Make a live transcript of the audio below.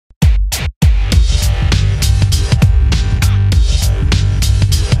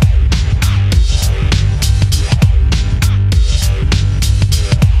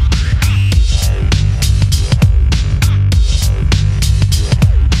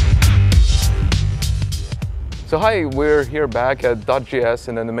So hi, we're here back at dotJS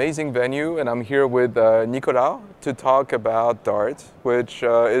in an amazing venue, and I'm here with Nicolas to talk about Dart, which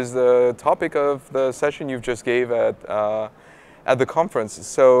is the topic of the session you've just gave at the conference.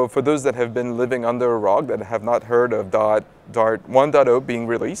 So for those that have been living under a rock, that have not heard of Dart 1.0 being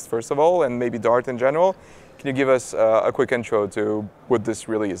released, first of all, and maybe Dart in general, can you give us a quick intro to what this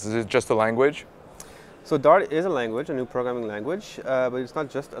really is? Is it just a language? So Dart is a language, a new programming language, but it's not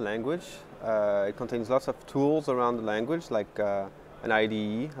just a language. It contains lots of tools around the language, like an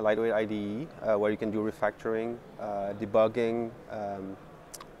IDE, a lightweight IDE, where you can do refactoring, debugging,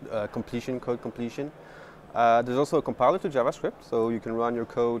 code completion. There's also a compiler to JavaScript, so you can run your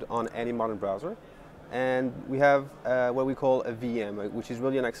code on any modern browser. And we have what we call a VM, which is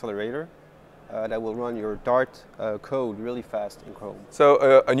really an accelerator that will run your Dart code really fast in Chrome.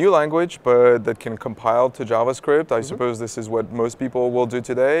 So a new language, but that can compile to JavaScript. I suppose this is what most people will do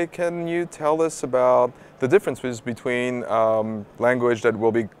today. Can you tell us about the differences between language that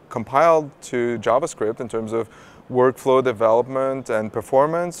will be compiled to JavaScript in terms of workflow development and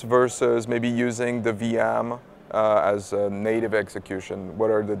performance versus maybe using the VM as a native execution?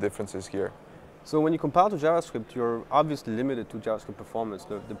 What are the differences here? So when you compile to JavaScript, you're obviously limited to JavaScript performance,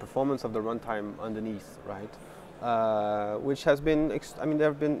 the performance of the runtime underneath, right? Which has been, there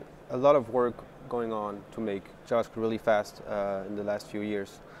have been a lot of work going on to make JavaScript really fast in the last few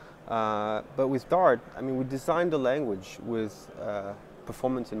years. But with Dart, we designed the language with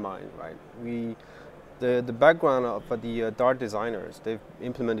performance in mind, right? The background of the Dart designers, they've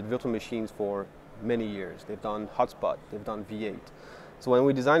implemented virtual machines for many years. They've done Hotspot, they've done V8. So when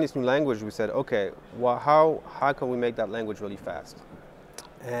we designed this new language, we said, okay, well, how can we make that language really fast?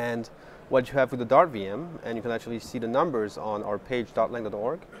 And what you have with the Dart VM, and you can actually see the numbers on our page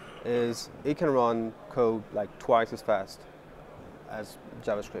 .lang.org, is it can run code like twice as fast as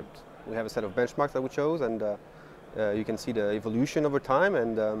JavaScript. We have a set of benchmarks that we chose, and you can see the evolution over time.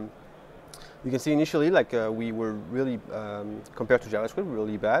 And you can see initially, we were really, compared to JavaScript,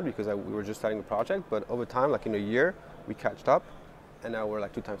 really bad because we were just starting the project. But over time, like in a year, we catched up. And now we're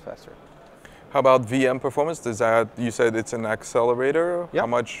like 2 times faster. How about VM performance? Does that, you said it's an accelerator? Yep. How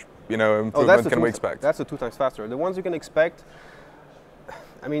much improvement can we expect? That's the 2 times faster. The ones you can expect,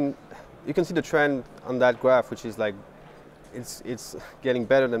 you can see the trend on that graph, which is like, it's getting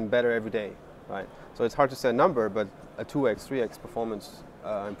better and better every day, right? So it's hard to say a number, but a 2x, 3x performance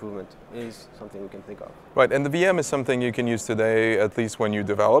improvement is something we can think of. Right, and the VM is something you can use today, at least when you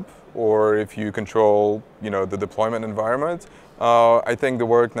develop, or if you control, the deployment environment. I think the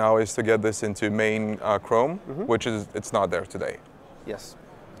work now is to get this into main Chrome, which it's not there today. Yes.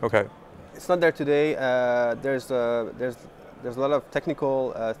 Okay. It's not there today. There's a lot of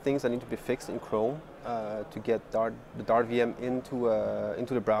technical things that need to be fixed in Chrome to get the Dart VM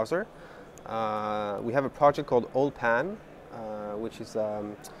into the browser. We have a project called OldPan, which is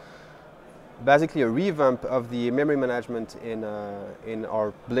basically a revamp of the memory management in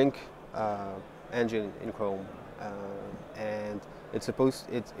our Blink engine in Chrome. And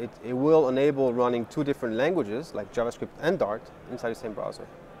it will enable running 2 different languages, like JavaScript and Dart, inside the same browser.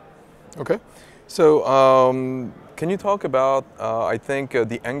 Okay. So can you talk about, I think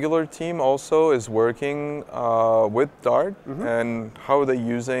the Angular team also is working with Dart, and how are they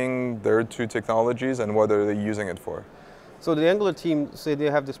using their 2 technologies and what are they using it for? So the Angular team, they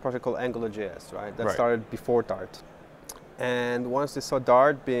have this project called AngularJS, right? That started before Dart. And once they saw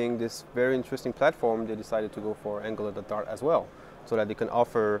Dart being this very interesting platform, they decided to go for Angular.Dart as well, so that they can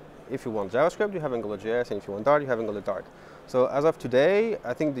offer, if you want JavaScript, you have AngularJS, and if you want Dart, you have Angular.Dart. So as of today,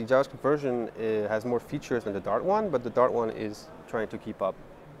 I think the JavaScript version has more features than the Dart one, but the Dart one is trying to keep up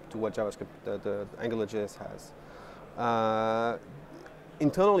to what JavaScript, the AngularJS has.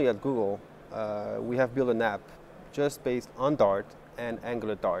 Internally at Google, we have built an app just based on Dart and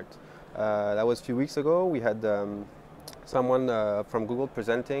Angular.Dart. That was a few weeks ago. We had someone from Google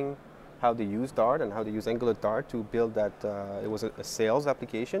presenting how they use Dart and how they use Angular.Dart to build that. It was a sales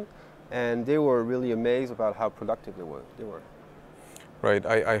application, and they were really amazed about how productive they were. Right.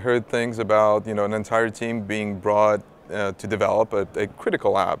 I heard things about an entire team being brought to develop a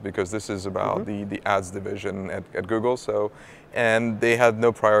critical app, because this is about the ads division at Google. So, and they had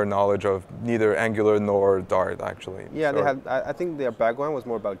no prior knowledge of neither Angular nor Dart, actually. Yeah, they had. I think their background was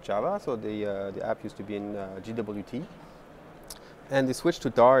more about Java, so the app used to be in GWT. And they switched to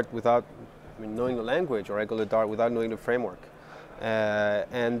Dart without knowing the language, or Angular.Dart without knowing the framework.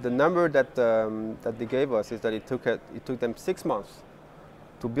 And the number that they gave us is that it took them 6 months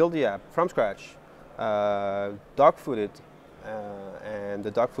to build the app from scratch, dogfood it, and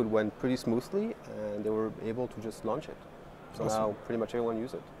the dogfood went pretty smoothly, and they were able to just launch it. So awesome. Now pretty much everyone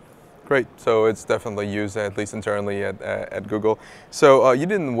uses it. Great. So it's definitely used, at least internally at Google. So you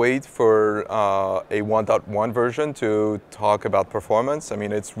didn't wait for a 1.1 version to talk about performance. I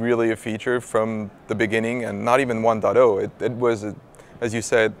mean, it's really a feature from the beginning, and not even 1.0. It was, as you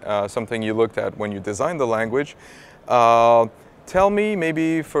said, something you looked at when you designed the language. Tell me,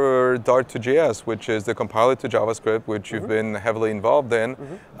 maybe for dotJS, which is the compiler to JavaScript, which you've been heavily involved in,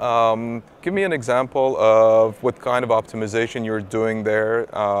 give me an example of what kind of optimization you're doing there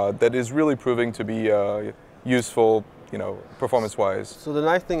that is really proving to be useful, performance-wise. So the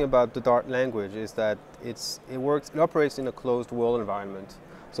nice thing about the Dart language is that it operates in a closed world environment.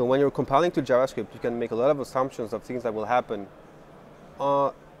 So when you're compiling to JavaScript, you can make a lot of assumptions of things that will happen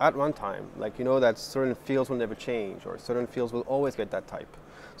at runtime, like that certain fields will never change, or certain fields will always get that type.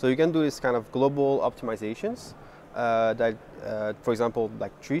 So you can do this kind of global optimizations that, for example,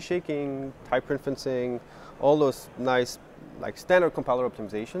 like tree shaking, type inferencing, all those nice, like standard compiler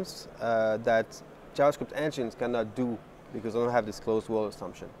optimizations that JavaScript engines cannot do because they don't have this closed world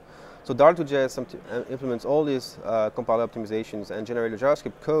assumption. So dotJS implements all these compiler optimizations and generates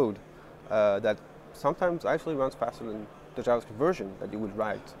JavaScript code that sometimes actually runs faster than the JavaScript version that you would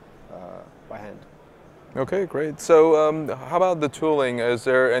write by hand. Okay, great. So how about the tooling? Is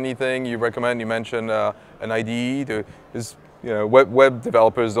there anything you recommend? You mentioned an IDE. Web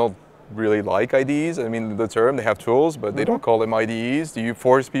developers don't really like IDEs. I mean, the term, they have tools, but they don't call them IDEs. Do you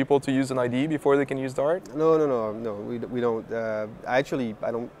force people to use an IDE before they can use Dart? No, we don't. Actually,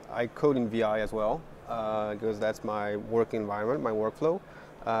 I code in VI as well, because that's my work environment, my workflow.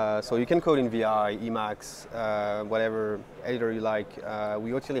 So you can code in VI, Emacs, whatever editor you like.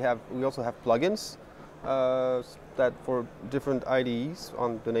 We also have plugins that for different IDEs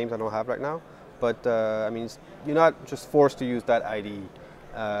on the names I don't have right now. But I mean, you're not just forced to use that IDE.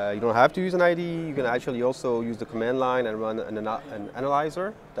 You don't have to use an IDE. You can actually also use the command line and run an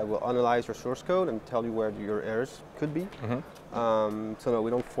analyzer that will analyze your source code and tell you where your errors could be. So no, we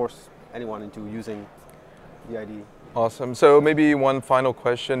don't force anyone into using the IDE. Awesome. So maybe one final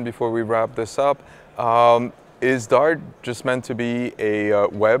question before we wrap this up. Is Dart just meant to be a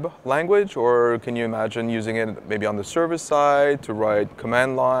web language, or can you imagine using it maybe on the server side to write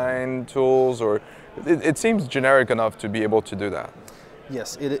command line tools, or it seems generic enough to be able to do that?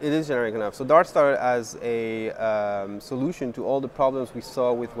 Yes, it is generic enough. So Dart started as a solution to all the problems we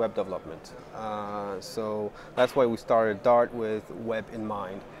saw with web development. So that's why we started Dart with web in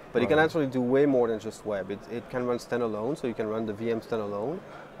mind. But it can actually do way more than just web. It can run standalone, so you can run the VM standalone.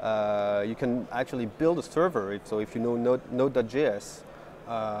 You can actually build a server. So if you know Node.js,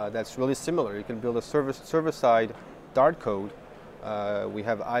 that's really similar. You can build a server-side Dart code. We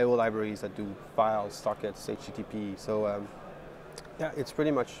have I/O libraries that do files, sockets, HTTP. So yeah, it's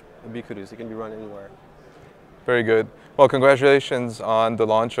pretty much ubiquitous. It can be run anywhere. Very good. Well, congratulations on the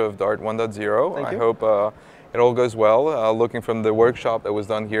launch of Dart 1.0. Thank you. I hope it all goes well. Looking from the workshop that was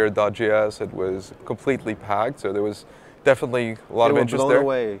done here at dotJS, it was completely packed, so there was definitely a lot of interest there. Blown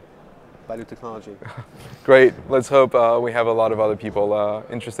away by the technology. Great. Let's hope we have a lot of other people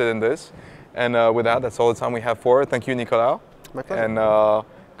interested in this. And with that, that's all the time we have for it. Thank you, Nicolas. My pleasure. And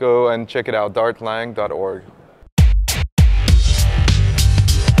go and check it out, dartlang.org.